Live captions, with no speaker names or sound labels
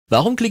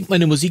Warum klingt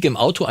meine Musik im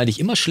Auto eigentlich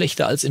immer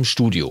schlechter als im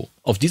Studio?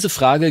 Auf diese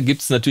Frage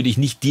gibt es natürlich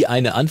nicht die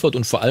eine Antwort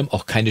und vor allem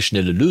auch keine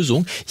schnelle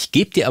Lösung. Ich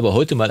gebe dir aber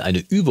heute mal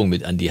eine Übung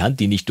mit an die Hand,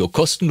 die nicht nur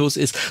kostenlos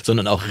ist,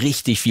 sondern auch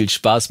richtig viel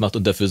Spaß macht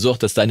und dafür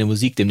sorgt, dass deine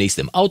Musik demnächst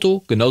im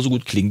Auto genauso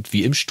gut klingt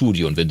wie im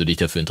Studio. Und wenn du dich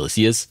dafür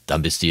interessierst,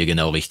 dann bist du hier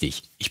genau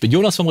richtig. Ich bin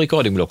Jonas vom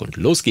Recording-Blog und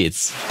los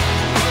geht's!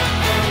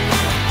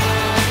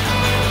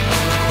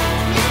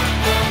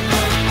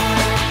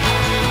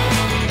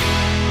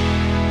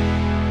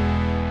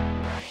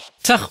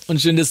 Tag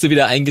und schön, dass du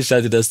wieder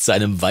eingeschaltet hast zu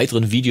einem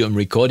weiteren Video im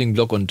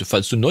Recording-Blog. Und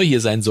falls du neu hier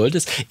sein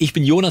solltest, ich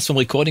bin Jonas vom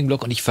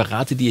Recording-Blog und ich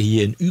verrate dir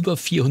hier in über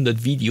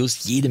 400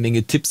 Videos jede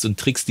Menge Tipps und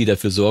Tricks, die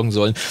dafür sorgen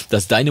sollen,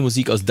 dass deine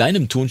Musik aus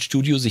deinem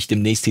Tonstudio sich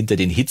demnächst hinter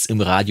den Hits im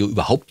Radio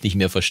überhaupt nicht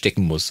mehr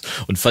verstecken muss.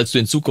 Und falls du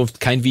in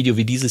Zukunft kein Video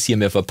wie dieses hier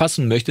mehr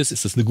verpassen möchtest,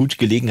 ist das eine gute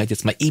Gelegenheit,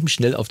 jetzt mal eben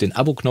schnell auf den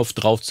Abo-Knopf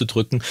drauf zu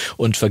drücken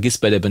und vergiss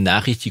bei der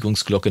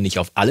Benachrichtigungsglocke nicht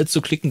auf alle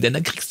zu klicken, denn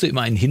dann kriegst du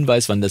immer einen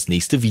Hinweis, wann das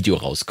nächste Video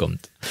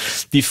rauskommt.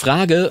 Die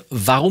Frage,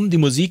 warum die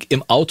Musik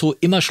im Auto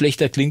immer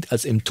schlechter klingt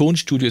als im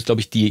Tonstudio, ist,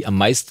 glaube ich, die am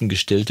meisten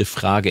gestellte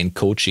Frage in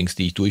Coachings,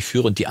 die ich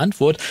durchführe. Und die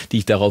Antwort, die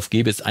ich darauf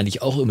gebe, ist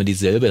eigentlich auch immer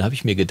dieselbe. Da habe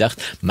ich mir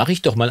gedacht, mache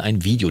ich doch mal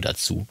ein Video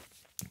dazu.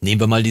 Nehmen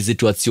wir mal die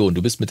Situation.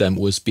 Du bist mit deinem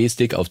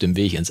USB-Stick auf dem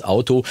Weg ins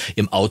Auto.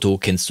 Im Auto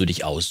kennst du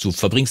dich aus. Du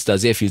verbringst da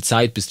sehr viel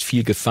Zeit, bist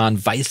viel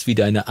gefahren, weißt, wie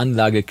deine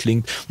Anlage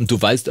klingt und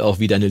du weißt auch,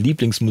 wie deine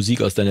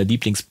Lieblingsmusik aus deiner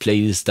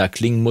Lieblingsplaylist da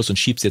klingen muss und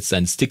schiebst jetzt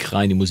deinen Stick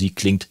rein. Die Musik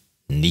klingt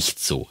nicht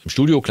so. Im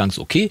Studio klang es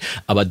okay,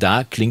 aber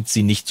da klingt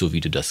sie nicht so, wie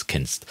du das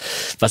kennst.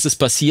 Was ist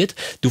passiert?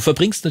 Du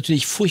verbringst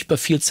natürlich furchtbar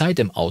viel Zeit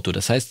im Auto.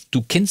 Das heißt,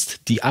 du kennst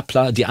die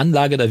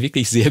Anlage da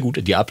wirklich sehr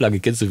gut. Die Ablage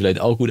kennst du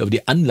vielleicht auch gut, aber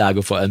die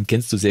Anlage vor allem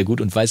kennst du sehr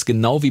gut und weißt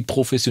genau, wie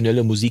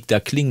professionelle Musik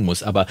da klingen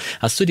muss. Aber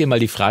hast du dir mal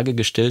die Frage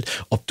gestellt,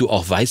 ob du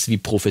auch weißt, wie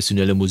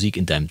professionelle Musik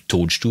in deinem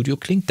Tonstudio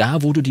klingt?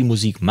 Da, wo du die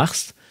Musik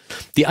machst?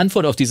 Die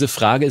Antwort auf diese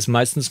Frage ist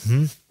meistens,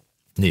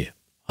 nee.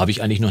 Habe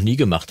ich eigentlich noch nie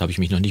gemacht, habe ich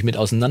mich noch nicht mit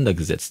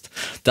auseinandergesetzt.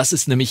 Das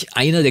ist nämlich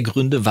einer der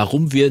Gründe,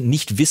 warum wir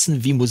nicht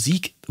wissen, wie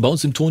Musik bei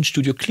uns im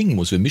Tonstudio klingen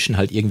muss. Wir mischen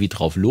halt irgendwie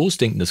drauf los,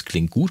 denken, das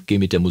klingt gut, gehen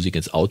mit der Musik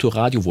ins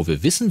Autoradio, wo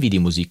wir wissen, wie die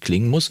Musik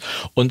klingen muss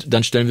und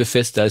dann stellen wir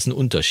fest, da ist ein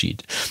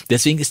Unterschied.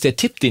 Deswegen ist der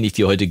Tipp, den ich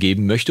dir heute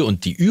geben möchte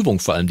und die Übung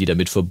vor allem, die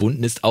damit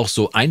verbunden ist, auch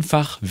so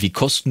einfach wie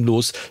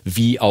kostenlos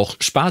wie auch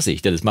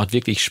spaßig. Denn es macht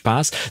wirklich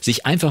Spaß,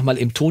 sich einfach mal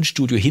im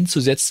Tonstudio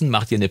hinzusetzen,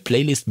 mach dir eine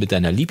Playlist mit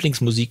deiner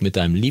Lieblingsmusik, mit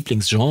deinem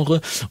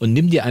Lieblingsgenre und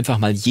nimm dir einfach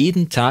mal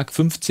jeden Tag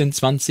 15,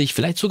 20,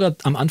 vielleicht sogar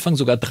am Anfang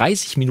sogar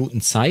 30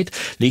 Minuten Zeit,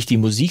 leg die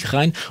Musik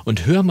rein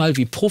und hör mal,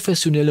 wie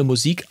professionelle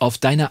Musik auf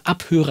deiner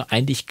Abhöre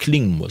eigentlich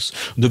klingen muss.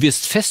 Und du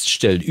wirst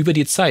feststellen, über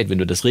die Zeit, wenn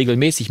du das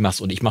regelmäßig machst,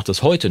 und ich mache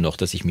das heute noch,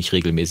 dass ich mich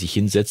regelmäßig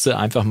hinsetze,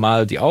 einfach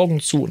mal die Augen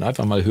zu und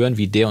einfach mal hören,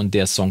 wie der und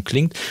der Song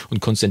klingt und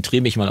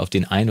konzentriere mich mal auf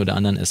den einen oder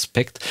anderen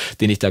Aspekt,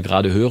 den ich da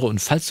gerade höre. Und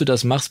falls du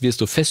das machst, wirst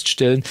du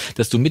feststellen,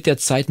 dass du mit der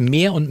Zeit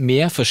mehr und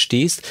mehr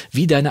verstehst,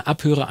 wie deine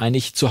Abhöre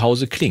eigentlich zu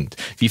Hause klingt.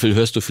 Wie viel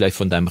hörst du vielleicht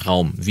von deinem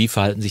Raum? Wie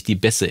verhalten sich die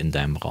Bässe in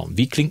deinem Raum?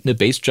 Wie klingt eine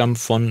Bassdrum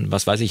von,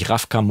 was weiß ich,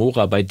 Raf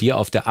Kamora bei dir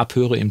auf der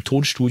Abhöre im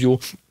Tonstudio?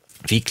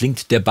 Wie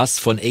klingt der Bass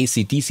von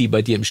AC/DC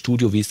bei dir im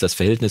Studio? Wie ist das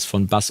Verhältnis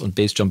von Bass und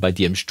Bassdrum bei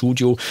dir im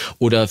Studio?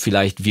 Oder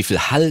vielleicht, wie viel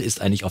Hall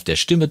ist eigentlich auf der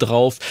Stimme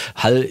drauf?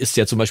 Hall ist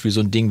ja zum Beispiel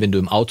so ein Ding, wenn du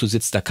im Auto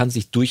sitzt, da kann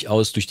sich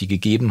durchaus durch die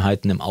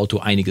Gegebenheiten im Auto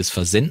einiges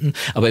versenden.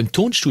 Aber im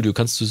Tonstudio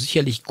kannst du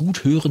sicherlich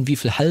gut hören, wie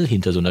viel Hall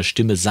hinter so einer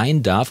Stimme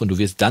sein darf. Und du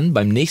wirst dann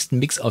beim nächsten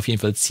Mix auf jeden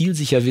Fall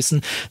zielsicher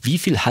wissen, wie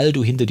viel Hall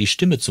du hinter die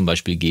Stimme zum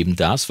Beispiel geben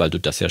darfst, weil du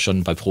das ja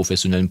schon bei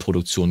professionellen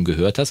Produktionen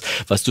gehört hast,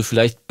 was du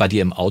vielleicht bei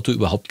dir im Auto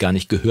überhaupt gar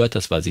nicht gehört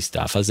hast, weil sich's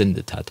da versendet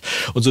hat.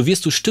 Und so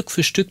wirst du Stück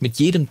für Stück mit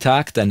jedem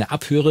Tag deine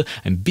Abhöre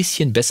ein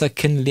bisschen besser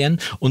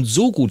kennenlernen und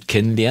so gut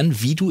kennenlernen,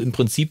 wie du im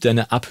Prinzip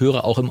deine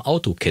Abhöre auch im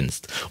Auto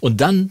kennst.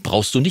 Und dann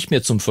brauchst du nicht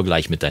mehr zum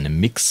Vergleich mit deinem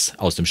Mix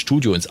aus dem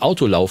Studio ins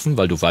Auto laufen,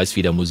 weil du weißt,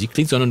 wie der Musik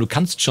klingt, sondern du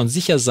kannst schon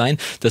sicher sein,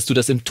 dass du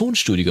das im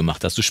Tonstudio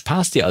gemacht hast. Du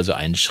sparst dir also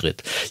einen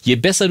Schritt. Je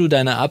besser du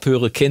deine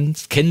Abhöre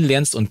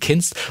kennenlernst und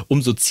kennst,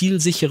 umso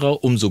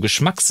zielsicherer, umso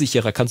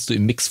geschmackssicherer kannst du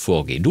im Mix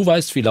vorgehen. Du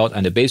weißt, wie laut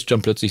eine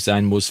Bassdrum plötzlich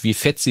sein muss, wie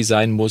fett sie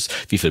sein muss,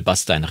 wie viel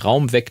Bass dein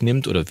Raum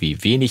wegnimmt oder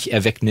wie wenig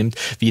er wegnimmt,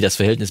 wie das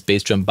Verhältnis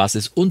Bassdrum-Bass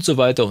ist und so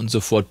weiter und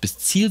so fort.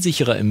 Bist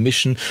zielsicherer im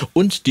Mischen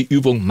und die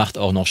Übung macht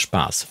auch noch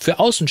Spaß. Für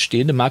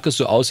Außenstehende mag es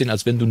so aussehen,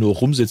 als wenn du nur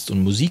rumsitzt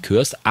und Musik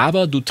hörst,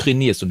 aber du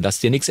trainierst und lass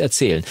dir nichts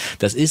erzählen.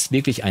 Das ist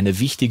wirklich eine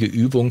wichtige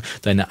Übung,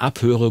 deine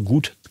Abhöre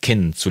gut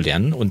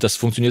kennenzulernen und das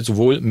funktioniert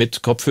sowohl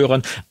mit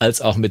Kopfhörern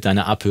als auch mit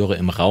deiner Abhöre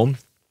im Raum.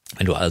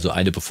 Wenn du also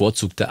eine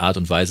bevorzugte Art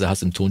und Weise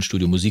hast, im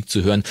Tonstudio Musik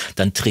zu hören,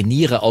 dann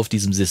trainiere auf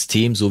diesem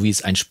System, so wie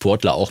es ein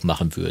Sportler auch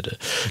machen würde.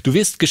 Du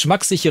wirst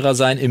geschmackssicherer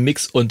sein im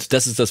Mix und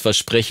das ist das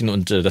Versprechen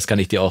und das kann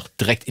ich dir auch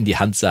direkt in die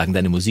Hand sagen.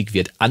 Deine Musik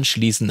wird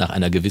anschließend nach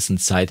einer gewissen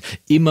Zeit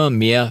immer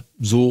mehr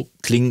so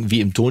klingen wie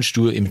im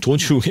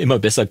Tonstudio immer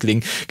besser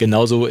klingen,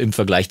 genauso im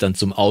Vergleich dann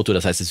zum Auto.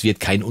 Das heißt, es wird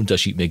keinen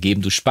Unterschied mehr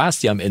geben. Du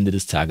sparst dir am Ende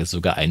des Tages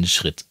sogar einen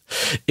Schritt.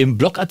 Im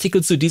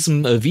Blogartikel zu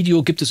diesem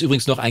Video gibt es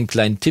übrigens noch einen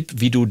kleinen Tipp,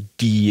 wie du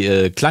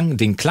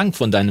den Klang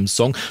von deinem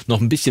Song noch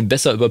ein bisschen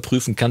besser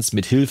überprüfen kannst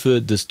mit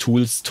Hilfe des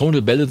Tools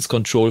Tonal Balance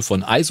Control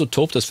von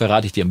Isotope. Das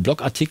verrate ich dir im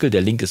Blogartikel.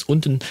 Der Link ist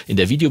unten in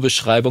der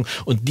Videobeschreibung.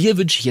 Und dir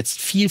wünsche ich jetzt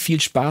viel, viel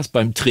Spaß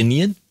beim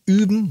Trainieren,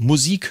 Üben,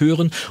 Musik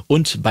hören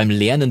und beim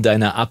Lernen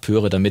deiner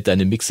Abhöre, damit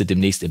deine Mixe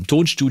demnächst im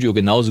Tonstudio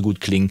genauso gut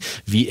klingen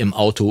wie im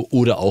Auto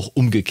oder auch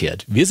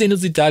umgekehrt. Wir sehen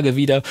uns die Tage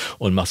wieder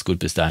und mach's gut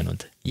bis dahin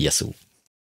und Yassou.